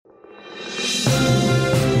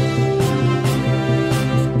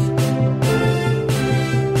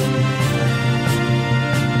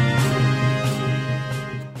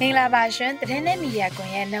ရှင်သတင်းနဲ့မီဒီယာကွန်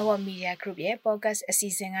ရဲ့ Network Media Group ရဲ့ Podcast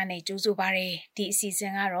အစီအစဉ်ကနေကြိုဆိုပါရစေ။ဒီအစီအ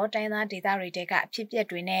စဉ်ကတော့တိုင်းသားဒေသတွေတဲကအဖြစ်အပျက်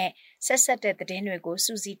တွေနဲ့ဆက်ဆက်တဲ့သတင်းတွေကို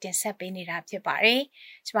စူးစီးတင်ဆက်ပေးနေတာဖြစ်ပါတယ်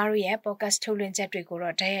။ကျမတို့ရဲ့ Podcast ထုတ်လွှင့်ချက်တွေကို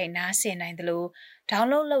တော့တိုက်ရိုက်နားဆင်နိုင်တယ်လို့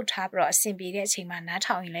download လုပ်ထားပြီးတော့အဆင်ပြေတဲ့အချိန်မှာ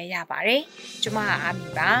နားထောင်ရင်လည်းရပါတယ်။ကျမကအာမီ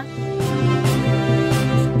ပါ။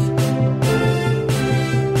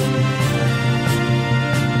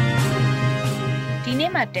ဒီ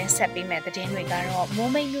နေ့မှာတင်ဆက်ပေးမယ့်သတင်းတွေကတော့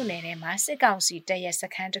မိုးမိတ်မြို့နယ်ထဲမှာစစ်ကောင်စီတပ်ရဲ့စ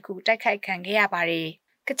ခန်းတစ်ခုတိုက်ခိုက်ခံခဲ့ရပါတယ်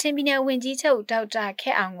။ကချင်ပြည်နယ်ဝန်ကြီးချုပ်ဒေါက်တာခ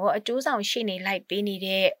က်အောင်ကိုအကျိုးဆောင်ရှိနေလိုက်ပေးနေ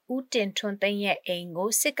တဲ့ဦးတင်ထွန်းသိန်းရဲ့အိမ်ကို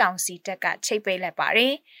စစ်ကောင်စီတပ်ကချိတ်ပိတ်လိုက်ပါ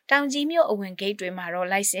တယ်။တောင်ကြီးမြို့အဝင်ဂိတ်တွေမှာတော့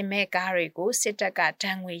လိုက်စင်မဲ့ကားတွေကိုစစ်တပ်ကဒ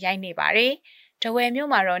ဏ်ငွေရိုက်နေပါတယ်။တဝယ်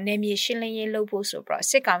မြို့မှာတော့နေမြေရှင်းလင်းရေးလုပ်ဖို့ဆိုပြီး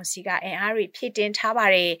စစ်ကောင်စီကအင်အားတွေဖြည့်တင်းထားပါ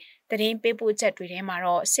တယ်။သတင်းပေးပို့ချက်တွေထဲမှာ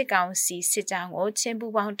တော့စစ်ကောင်စီစစ်ကြောင်းကိုချင်းပူ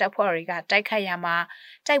ပေါင်းတပ်ဖွဲ့တွေကတိုက်ခိုက်ရ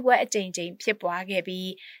မှာတိုက်ပွဲအကြိမ်ကြိမ်ဖြစ်ပွား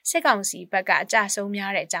ခဲ့ပြီးစစ်ကောင်စီဘက်ကအကြဆုံး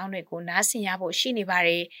များတဲ့အကြောင်းတွေကိုနားဆင်ရဖို့ရှိနေပါတ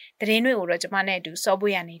ယ်။သတင်းတွေကိုတော့ကျွန်မနဲ့အတူစော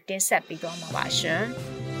ပွေးရနေတင်ဆက်ပေးသွားမှာပါရှင်။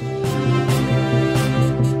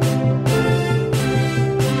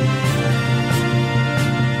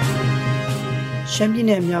ရှ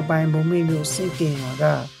မ်းပြည်နယ်မြောက်ပိုင်းဘုံမိတ်မြို့စစ်ကင်ရွာက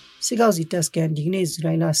စစ်ကောင်စီတပ်စခန်းဒီကနေ့ဇူ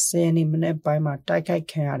လိုင်လ10ရက်နေ့မနက်ပိုင်းမှာတိုက်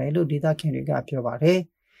ခိုက်ခံရတယ်လို့ဒေသခံတွေကပြောပါတယ်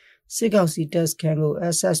။စစ်ကောင်စီတပ်စခန်းကို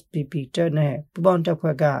SSPP တပ်နဲ့ပူးပေါင်းတပ်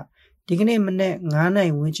ဖွဲ့ကဒီကနေ့မနက်9နာ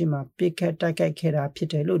ရီဝန်းကျင်မှာပစ်ခတ်တိုက်ခိုက်ခဲ့တာဖြစ်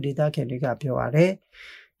တယ်လို့ဒေသခံတွေကပြောပါတယ်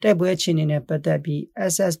။တိုက်ပွဲအခြေအနေနဲ့ပတ်သက်ပြီး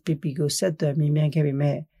SSPP ကိုဆက်သွယ်မေးမြန်း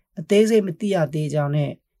ခဲ့ပေမဲ့အသေးစိတ်မသိရသေးကြောင်း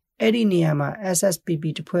နဲ့အဲ့ဒီနေရာမှာ SSPP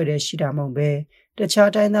တပ်ဖွဲ့တွေရှိတာမဟုတ်ပဲ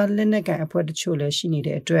တခြားတိုင်းသားလက်နက်ကိုင်အဖွဲ့တချို့လည်း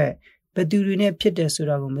ရှိနေတဲ့အတွက်ဘယ်သူတွေနဲ့ဖြစ်တယ်ဆို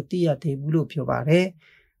တာကိုမသိရသေးဘူးလို့ပြောပါတယ်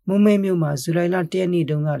။မုံမိတ်မြို့မှာဇူလိုင်လ10ရက်နေ့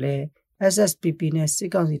တုန်းကလည်း SSPP နဲ့စစ်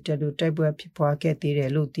ကောင်စီတပ်တို့တိုက်ပွဲဖြစ်ပွားခဲ့သေး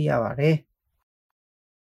တယ်လို့သိရပါတယ်။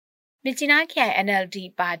မြစ်ကြီးနားခရိုင် NLD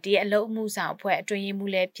ပါတီအလုံးမှုဆောင်အဖွဲ့အတွင်း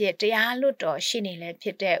ရေးမှူးလည်းဖြစ်တရားလွတ်တော်ရှိနေလည်းဖြ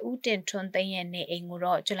စ်တဲ့ဦးတင်ထွန်းသိန်းရဲ့နေအိမ်ကို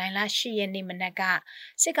တော့ဇူလိုင်လ10ရက်နေ့မနက်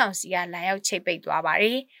ကစစ်ကောင်စီကလာရောက်ချိတ်ပိတ်သွားပါ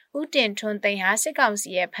တယ်။ဦးတင်ထွန်းသိန်းဟာစစ်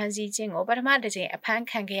ကောင်စီရဲ့ဖမ်းဆီးခြင်းကိုပထမတစ်ကြိမ်အဖ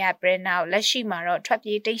မ်းခံခဲ့ရပြီးနောက်လက်ရှိ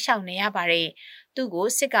မှာတော့ထွက်ပြေးတိမ်းရှောင်နေရပါတယ်။သူ့ကို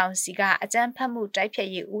စစ်ကောင်စီကအကြမ်းဖက်မှုတိုက်ဖျက်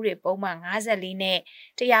ရေးဥပဒေပုံမှန်54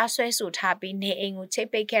နဲ့တရားစွဲဆိုထားပြီးနေအိမ်ကိုချိတ်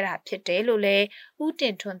ပိတ်ခဲ့တာဖြစ်တယ်လို့လည်းဦး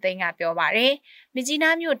တင်ထွန်းသိန်းကပြောပါတယ်။မြစ်ကြီး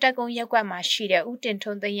နားမြို့တပ်ကုန်းရပ်ကွက်မှာရှိတဲ့ဦး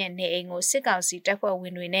တင်ထွန်းသိန်းရဲ့နေအိမ်ကိုစစ်ကောင်စီတပ်ဖွဲ့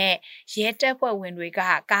ဝင်တွေနဲ့ရဲတပ်ဖွဲ့ဝင်တွေ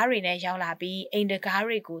ကကားတွေနဲ့ရောက်လာပြီးအိမ်တ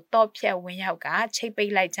ကားတွေကိုတော့ဖြတ်ဝင်ရောက်က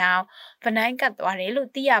ချိတ်ပိတ်လိုက်ကြောင်းဗနိုင်းကတ်သွားတယ်လို့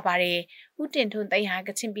သိရပါတယ်။ဦးတင်ထွန်းသိန်းဟာက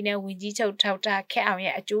ချင်ပြည်နယ်ဝန်ကြီးချုပ်ဒေါက်တာခက်အောင်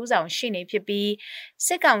ရဲ့အကျိုးဆောင်ရှိနေဖြစ်ပြီးစ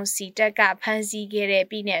စ်ကောင်စီတပ်ကဖမ်းဆီးခဲ့တဲ့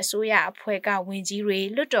ပြည်내အစိုးရအဖွဲ့ကဝန်ကြီးတွေ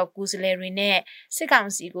လွတ်တော်ကိုယ်စားလှယ်တွေနဲ့စစ်ကောင်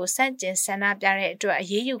စီကိုစန့်ကျင်ဆန္ဒပြတဲ့အတွက်အ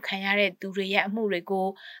ရေးယူခံရတဲ့သူတွေရဲ့အမှုတွေ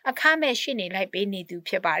ကိုအခမဲ့ရှင်းနေလိုက်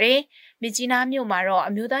ပေးနေသူဖြစ်ပါတယ်။မြစ်ကြီးနားမြို့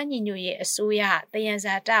မှာတော့အမျိုးသားညီညွတ်ရေးအစိုးရတယံ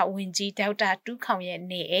ဇာတဝန်ကြီးဒေါက်တာတူးခေါင်ရဲ့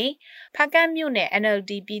နေအိမ်ဖားကန့်မြို့နယ်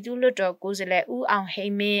NLD ပြည်သူ့လွတ်တော်ကိုယ်စားလှယ်ဦးအောင်ဟိ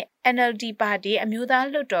မင်းNLD ပါတီအမျိုး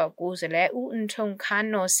သားလွှတ်တော်ကိုယ်စားလှယ်ဦးအန်ထုံခါ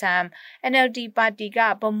နော်ဆမ် NLD ပါတီ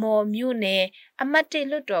ကဗမော်မြို့နယ်အမတ်တေ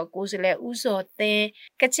လွှတ်တော်ကိုယ်စားလှယ်ဦးစောသင်း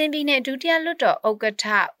ကချင်ပြည်နယ်ဒုတိယလွှတ်တော်ဥက္ကဋ္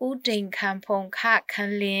ဌဦးဒိန်ခန်ဖုန်ခခ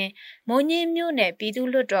န်းလင်းမိုးညင်းမြို့နယ်ပြည်သူ့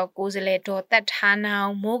လွှတ်တော်ကိုယ်စားလှယ်ဒေါ်သက်ထားနော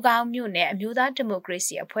င်မိုးကောင်းမြို့နယ်အမျိုးသားဒီမို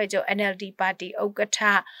ကရေစီအဖွဲ့ချုပ် NLD ပါတီဥက္ကဋ္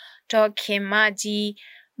ဌဒေါ်ခင်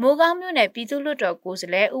မကြီးမိုးကောင်းမြို့နယ်ပြည်သူ့လွှတ်တော်ကိုယ်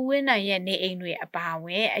စားလှယ်ဦးဝင်းနိုင်ရဲ့နေအိမ်တွေအပါအ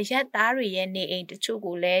ဝင်အရက်သားတွေရဲ့နေအိမ်တချို့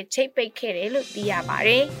ကိုလည်းချိတ်ပိတ်ခဲ့တယ်လို့သိ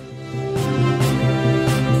ရပါတယ်။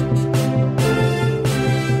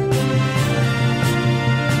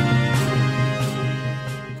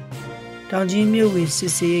တောင်ကြီးမြို့ဝေ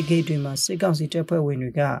စစ်စေးဂိတ်တွေမှာစစ်ကောင်စီတပ်ဖွဲ့ဝင်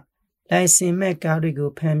တွေကလိုင်စင်မဲ့ကားတွေကို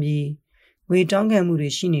ဖမ်းပြီးဝေတောင်းခံမှုတွေ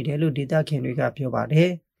ရှိနေတယ်လို့ဒေသခံတွေကပြောပါတယ်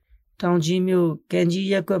။တောင်ကြီးမြို့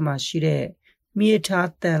ကန်ကြီးရပ်ကွက်မှာရှိတဲ့မြေ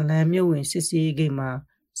ထားတန်လန်းမြို့ဝင်စစ်စေးဂိတ်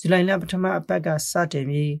မှာဇူလိုင်လပထမအပတ်ကစ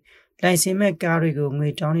တင်ပြီးလိုင်စင်မဲ့ကားတွေကိုငွေ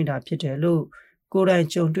တောင်းနေတာဖြစ်တယ်လို့ကိုယ်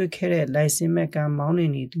တိုင်ကြုံတွေ့ခဲ့တဲ့လိုင်စင်မဲ့ကားမော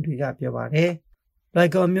င်းနေသူတွေကပြောပါတယ်။လွိုင်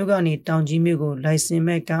ကော်မြို့ကနေတောင်ကြီးမြို့ကိုလိုင်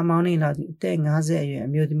စင်မဲ့ကားမောင်းနေလာသူအသက်50အရွယ်အ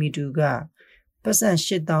မျိုးသမီးတူကပတ်စံ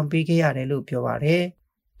8000ပေးခဲ့ရတယ်လို့ပြောပါတယ်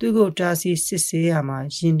။သူ့ကိုတာစီစစ်ဆေးရမှာ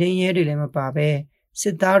ရင်တင်းရဲတွေလည်းမပါပဲစ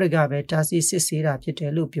စ်သားတွေကပဲတာစီစစ်ဆေးတာဖြစ်တ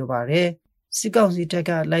ယ်လို့ပြောပါတယ်။စစ်ကောင်စီ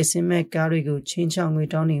တပ်ကလိုင်စင်မဲ့ကားတွေကိုချင်းချောင်း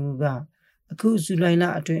ငွေတောင်းနေမှုကအခုဇူလိုင်လ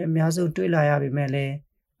အတွင်းအများဆုံးတွေ့လာရပေမဲ့လ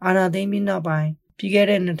ည်းအာဏာသိမ်းပြီးနောက်ပိုင်းပြီးခဲ့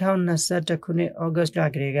တဲ့2021ခုနှစ်ဩဂတ်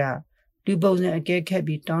လကတည်းကလူပုံစံအကဲခတ်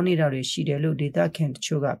ပြီးတောင်းနေတာတွေရှိတယ်လို့ဒေသခံ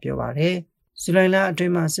တချို့ကပြောပါတယ်။ဇူလိုင်လ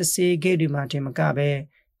အတွင်းမှာစစ်ဆေးဂိတ်တွေမှာတင်မကပဲ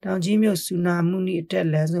တောင်ကြီးမြို့စူနာမှုနီအ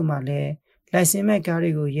တက်လမ်းစုံမှာလည်းလိုင်စင်မဲ့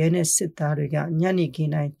ကားတွေကိုရဲနဲ့စစ်သားတွေကညနေခ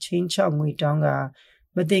င်းတိုင်းချင်းချောက်ငွေတောင်းက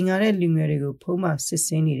မတင်ငါတဲ့လူငယ်တွေကိုဖုံးမစစ်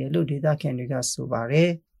ဆင်းနေတယ်လို့ဒေသခံတွေကဆိုပါတယ်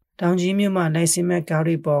တောင်ကြီးမြို့မှာနိုင်စင်မဲ့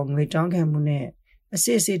ကားတွေပေါ်ငွေတောင်းခံမှုနဲ့အ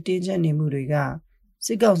စစ်အစစ်တင်းကျပ်နေမှုတွေက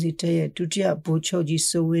စစ်ကောင်စီတပ်ရဲ့ဒုတိယဗိုလ်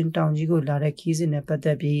ချုပ်ကြီးစိုးဝင်းတောင်ကြီးကိုလာတဲ့ခီးစဉ်နဲ့ပတ်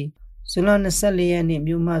သက်ပြီးဇွန်လ24ရက်နေ့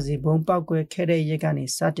မြို့မစီဘုံပောက်ကွဲခဲ့တဲ့ရက်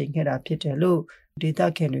ကနေစတင်ခဲ့တာဖြစ်တယ်လို့ဒေသ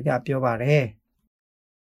ခံတွေကပြောပါ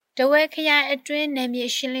တယ်တဝဲခရိုင်အတွင်းနယ်မြေ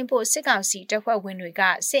ရှင်းလင်းဖို့စစ်ကောင်စီတပ်ဖွဲ့ဝင်တွေ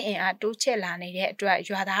ကစစ်အင်အားတိုးချဲ့လာနေတဲ့အတွက်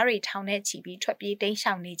ရွာသားတွေထောင်ထဲချီပြီးထွက်ပြေးတိမ်း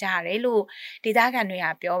ရှောင်နေကြရတယ်လို့ဒေသခံတွေ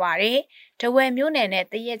ကပြောပါတယ်။တဝဲမြို့နယ်နဲ့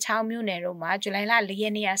တရက်ချောင်းမြို့နယ်တို့မှာဇူလိုင်လ4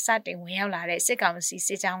ရက်နေ့ကစတင်ဝင်ရောက်လာတဲ့စစ်ကောင်စီ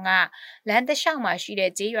စစ်ကြောင်းကလမ်းတစ်လျှောက်မှာ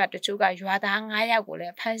ရှိတဲ့ကျေးရွာတချို့ကရွာသား9ယောက်ကို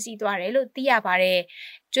လည်းဖမ်းဆီးသွားတယ်လို့သိရပါတယ်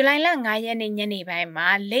။ဇူလိုင်လ9ရက်နေ့ညနေပို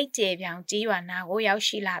င်းမှာလိတ်ကျဲပြောင်ကျေးရွာနာကိုရောက်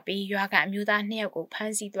ရှိလာပြီးရွာကအမျိုးသား2ယောက်ကို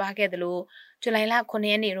ဖမ်းဆီးသွားခဲ့တယ်လို့ဇူလိုင်လ9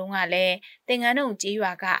ရက်နေ့တုန်းကလည်းတင်ငန်းတုံကျေး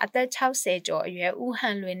ရွာကအသက်60ကျော်အရွယ်ဦး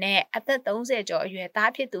ဟန်လွင်နဲ့အသက်30ကျော်အရွယ်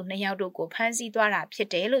သားဖြစ်သူ2ယောက်တို့ကိုဖမ်း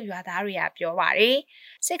ဆီးသွားတာဖြစ်တယ်လို့ရွာသားတွေကပြောပါတယ်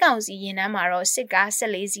။စစ်ကောင်စီရင်နှန်းမှာတော့စစ်ကား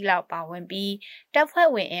14စီးလောက်ပါဝင်ပြီးတပ်ဖွဲ့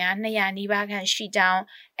ဝင်အင်အား200နီးပါးခန့်ရှိကြောင်း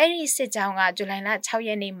အဲ့ဒီစစ်ကြောင်းကဇူလိုင်လ6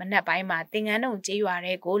ရက်နေ့မနက်ပိုင်းမှာတင်ငန်းတုံကျေးရွာ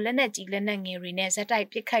တွေကိုလက်နက်ကြီးလက်နက်ငယ်တွေနဲ့ဇက်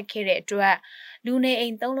တိုက်ပစ်ခတ်ခဲ့တဲ့အတွက်လူနေအိ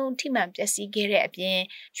မ်3လုံးထိမှန်ပျက်စီးခဲ့တဲ့အပြင်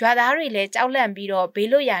ရွာသားတွေလည်းကြောက်လန့်ပြီးတော့ဘေး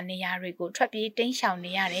လွတ်ရာနေရာတွေကိုထွက်ပြေးတိ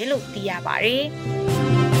မ်းရှောင်နေရတယ်လို့သိရပါတယ်။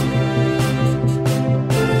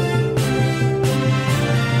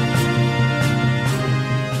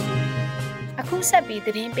အခုဆက်ပြီးသတ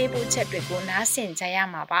င်းပေးပို့ချက်တွေကိုနားဆင်ကြ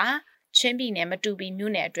ရမှာပါ။ချင်းပြည်နယ်မတူပီမြို့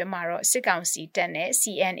နယ်အတွင်းမှာတော့စစ်ကောင်စီတပ်နဲ့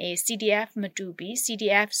CNA CDF မတူပီ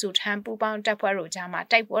CDF စုထမ်းပူးပေါင်းတပ်ဖွဲ့တို့ကြား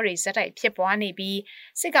မှာတိုက်ပွဲတွေဇက်တိုက်ဖြစ်ပွားနေပြီး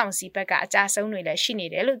စစ်ကောင်စီဘက်ကအကြအဆုံးတွေလည်းရှိနေ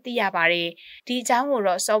တယ်လို့သိရပါတယ်။ဒီအကြောင်း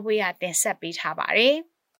ကိုတော့စောပွေးရတင်ဆက်ပေးထားပါတယ်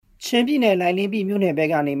။ချင်းပြည်နယ်လိုင်လင်းပြည်မြို့နယ်ဘက်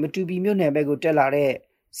ကနေမတူပီမြို့နယ်ဘက်ကိုတက်လာတဲ့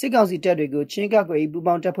စစ်ကောင်စီတပ်တွေကိုချင်းကကွယ်ပူး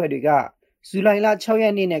ပေါင်းတပ်ဖွဲ့တွေကဇူလိုင်လ6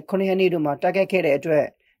ရက်နေ့နဲ့9ရက်နေ့တို့မှာတိုက်ခိုက်ခဲ့တဲ့အတွက်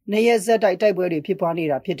နေရက်ဇက်တိုက်ပွဲ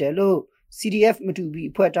တွေဖြစ်ပွားနေတာဖြစ်တယ်လို့CDF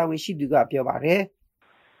မတူပီအဖွဲ့တာဝန်ရှိသူကပြောပါတယ်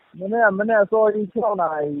။မနေ့အစောကြီး6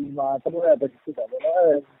နာရီမှာတို့ရဲ့ဖြစ်တာပေါ့နော်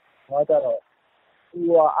။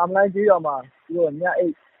ဟောကြတော့အမ်လိုင်းကြီးရောမှာ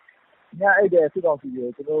ညအိတ်တဲ့စစ်ကောင်စီ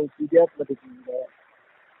ကိုတို့ CDF မတူပီနဲ့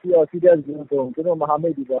ပြီးတော့ CDF တို့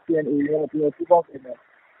မဟာမိတ်တွေပေါ့ CNA နဲ့ပြီးတော့ပူပေါင်းနေတယ်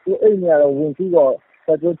။ဒီအိတ်နေရာတော့ဝင်ပြီးတော့ဆ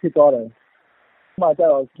က်ကြဖြစ်သွားတယ်။မှကြ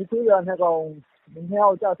တော့ဒီလိုရနှစ်ကောင်2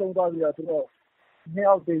ယောက်ကြာဆုံးသွားပြီးတော့တို့2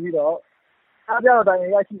ယောက်တည်ပြီးတော့အားပြတော့တိုင်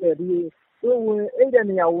ရရှိတယ်ဒီသူဝင်အိတ်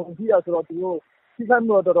တဲ့နေရာဝင်ပြီးတော့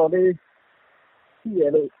ဆိုတော့သူတို့စီကံတော့တော်တော်လေး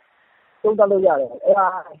ရှိရလို့သုံးသပ်လို့ရတယ်အဲ့ဒါ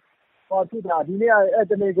ဟောဖြစ်တာဒီနေ့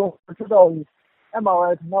အဲ့တနေ့ကုန်ဖြစ်တော့အဲ့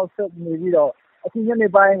မှာနောက်ဆက်နေပြီးတော့အခု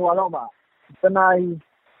ညနေပိုင်းဟိုလောက်မှာ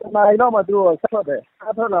တနာရီလောက်မှာသူတို့ဆက်ထွက်တယ်ဆ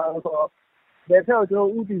က်ထွက်လာတော့ဘယ်ဆက်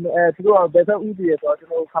ကျွန်တော်ဥတီသူတို့ကဘယ်ဆက်ဥတီရဆိုတော့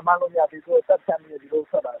ကျွန်တော်ခမန်းလို့ရပြီဆိုဆက်ချမ်းနေဒီလို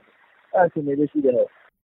ထွက်လာတယ်အဲ့အချိန်လေးရှိ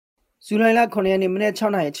တယ်ဇူလိုင်လ9ရက်နေ့မနေ့6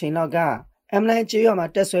နာရီအချိန်လောက်ကအမ်လိုင်းကျေးရွာ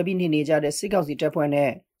မှာတက်ဆွဲပြီးနေကြတဲ့စစ်ကောင်စီ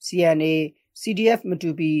တပ်ဖွဲ့နဲ့ CNA CDF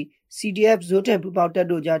မတူပီ CDF ဇိုးတဲ့ပူပေါင်းတပ်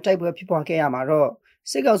တို့ကြားတိုက်ပွဲဖြစ်ပွားခဲ့ရ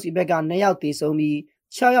မှာတော့စစ်ကောင်စီဘက်က2ယောက်သေဆုံးပြီး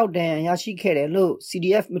6ယောက်ဒဏ်ရာရရှိခဲ့တယ်လို့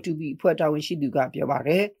CDF မတူပီအဖွဲ့တာဝန်ရှိသူကပြောပါတ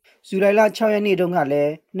ယ်။ဇူလိုင်လ6ရက်နေ့တုန်းက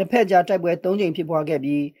လည်းနှစ်ဖက်ကြားတိုက်ပွဲ3ကြိမ်ဖြစ်ပွားခဲ့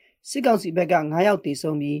ပြီးစစ်ကောင်စီဘက်က9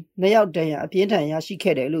ယောက်သေဆုံးပြီး2ယောက်ဒဏ်ရာအပြင်းထန်ရ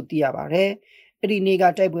ရှိခဲ့တယ်လို့သိရပါတယ်။အဲ့ဒီနေ့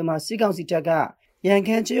ကတိုက်ပွဲမှာစစ်ကောင်စီတပ်ကရန်ခ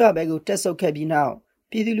မ်းကျေးရွာဘက်ကိုတက်ဆုတ်ခဲ့ပြီး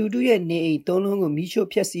နောက်ပြည်သူလူထုရဲ့နေအိမ်3လုံးကိုမိရှို့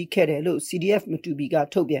ဖျက်ဆီးခဲ့တယ်လို့ CDF မတူပီက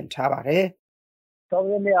ထုတ်ပြန်ထားပါတယ်။ဆောင်း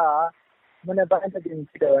ရက်နေ့ကမနေ့ပိုင်းတစ်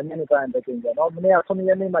ကြိမ်ဖြစ်တယ်ညနေပိုင်းတစ်ကြိမ်ပေါ့နော်။မနေ့က9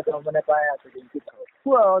ရက်နေ့မှာကျွန်တော်မနေ့ပိုင်းတစ်ကြိမ်ဖြစ်တယ်။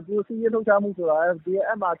အခုကတော့ဒီစီးရဲထုတ်ချမှု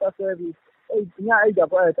ဆိုတာဒီအမှတက်ဆွဲပြီး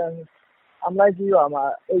ညအိတ်တော့အဲ့တန်းအမ်လိုက်ကြီးရောမှာ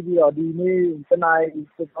အိတ်ပြီးတော့ဒီနေ့တနာရီ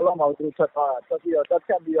ကျော်လောက်မှသူထွက်သွားတာတက်ပြီးတော့တက်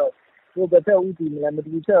ဖြတ်ပြီးတော့ဒီဘက်ဥတီမလဲမ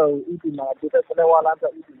တူချက်ဥတီမှာဒီဘက်ကနေဝါလာ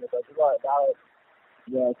တဲ့ဥတီနဲ့တော့သူကဒါ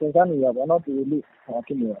စဉ်းစားနေရပါတော့ဒီ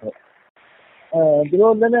လိုဖြစ်နေတယ်ဒီ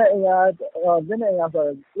လိုလည်းအင်အားဆို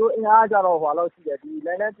ဒီအင်အားကြတော့ဟိုလောက်ရှိတယ်ဒီ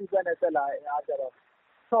လိုင်းစီကနဲ့ဆက်လာအင်အားကြတော့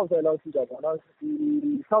60လောက်ရှိတယ်ပေါ့နော်ဒီ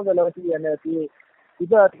60လောက်ရှိရတဲ့ဒီ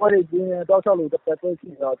ဘက်ထွက်ရင်းတော့ဆောက်လို့တက်တက်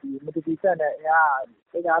ရှိတော့ဒီမတူပီဆက်နဲ့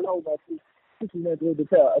အင်အားလောက်ပဲရှိနေ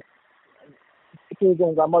တယ်ဒီချက်အခြေပုံ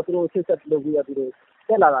ကမှသူတို့စစ်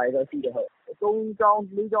ဆက်လုပ်ပြီးတော့သူတို့တက်လာတာရရှိတယ်ဟုတ်3ချောင်း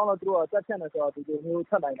4ချောင်းတော့သူတို့ကတက်ဖြတ်နေဆိုတော့ဒီလိုမျိုး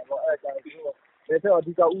ထပ်နိုင်တယ်ပေါ့အဲ့ဒါကြောင့်သူတို့ဘယ်တော့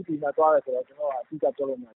အဓိကဥတီမှာသွားတယ်ဆိုတော့ကျွန်တော်ကအဓိကပြော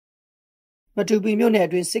လို့မရမတူပီမြို့နယ်အ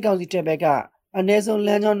တွင်းစစ်ကောင်စီတပ်ဘက်ကအနည်းဆုံးလ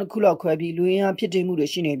မ်းကြောင်းတစ်ခုလောက်ခွဲပြီးလူရင်းအားဖြစ်တည်မှု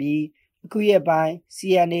တွေရှိနေပြီးအခုရက်ပိုင်း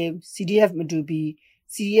CNA CDF မတူပီ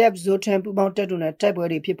CDF ဇိုထန်ပူပေါင်းတပ်တို့နဲ့တိုက်ပွဲ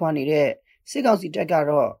တွေဖြစ်ပွားနေတဲ့စစ်ကောင်စီတပ်က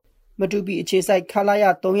တော့မတူပီအခြေစိုက်ခလာရ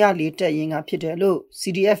304တပ်ရင်းကဖြစ်တယ်လို့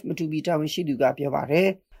CDF မတူပီတာဝန်ရှိသူကပြောပါ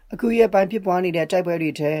တယ်အခုရက်ပိုင်းဖြစ်ပွားနေတဲ့တိုက်ပွဲ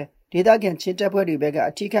တွေထဲဒေသခံချင်းတပ်ဖွဲ့တွေဘက်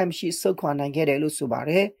ကအထိခိုက်မရှိဆုတ်ခွာနိုင်ခဲ့တယ်လို့ဆိုပါ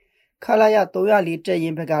တယ်ခလာရ304တပ်ရ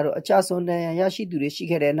င်းဘက်ကတော့အကြဆုံးဒဏ်ရာရရှိသူတွေ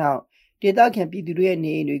ရှိခဲ့တဲ့နောက် ဒေသခံပြည်သူတွေရဲ့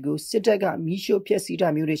နေအိမ်တွေကိုစစ်တပ်ကမီးရှို့ဖျက်ဆီးတာ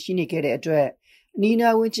မျိုးတွေရှိနေခဲ့တဲ့အတွက်အနီး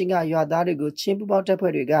နားဝန်းကျင်ကရွာသားတွေကိုချင်းပူပေါင်းတပ်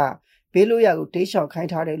ဖွဲ့တွေကဘေးလွတ်ရာကိုတိမ်းရှောင်ခိုင်း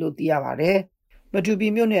ထားတယ်လို့သိရပါတယ်။မတူပီ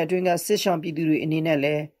မြို့နယ်အတွင်းကစစ်ရှောင်ပြည်သူတွေအနေနဲ့လ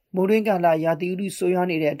ည်းမိုးရင်းကာလရာသီဥတုဆိုးရွား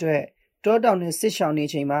နေတဲ့အတွက်တောတောင်နဲ့စစ်ရှောင်နေ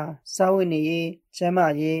ချိန်မှာစားဝတ်နေရေး၊ကျန်းမာ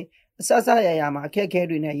ရေးအစစအရာရာမှာအခက်အခဲ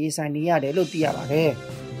တွေနဲ့ရင်ဆိုင်နေရတယ်လို့သိရပါတယ်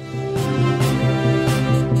။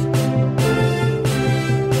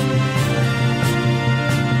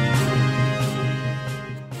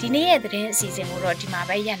ဒီနေ့ရဲ့သတင်းအစီအစဉ်ကိုတော့ဒီမှာ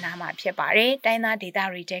ပဲရပ်နားမှာဖြစ်ပါတယ်။တိုင်းသားဒေသ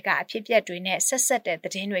တွေတဲကအဖြစ်အပျက်တွေနဲ့ဆက်ဆက်တဲ့သ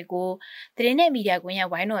တင်းတွေကိုသတင်းနဲ့မီဒီယာကွန်ရဲ့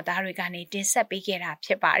ဝိုင်းတော်သားတွေကနေတင်ဆက်ပေးခဲ့တာဖြ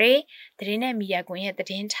စ်ပါတယ်။သတင်းနဲ့မီဒီယာကွန်ရဲ့သ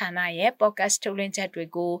တင်းဌာနရဲ့ podcast ထုတ်လွှင့်ချက်တွေ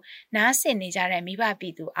ကိုနားဆင်နေကြတဲ့မိဘပြ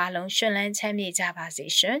ည်သူအားလုံးရှင်လန်းချမ်းမြေ့ကြပါစေ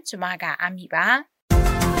ရှင်။ကျွန်မကအမီပါ။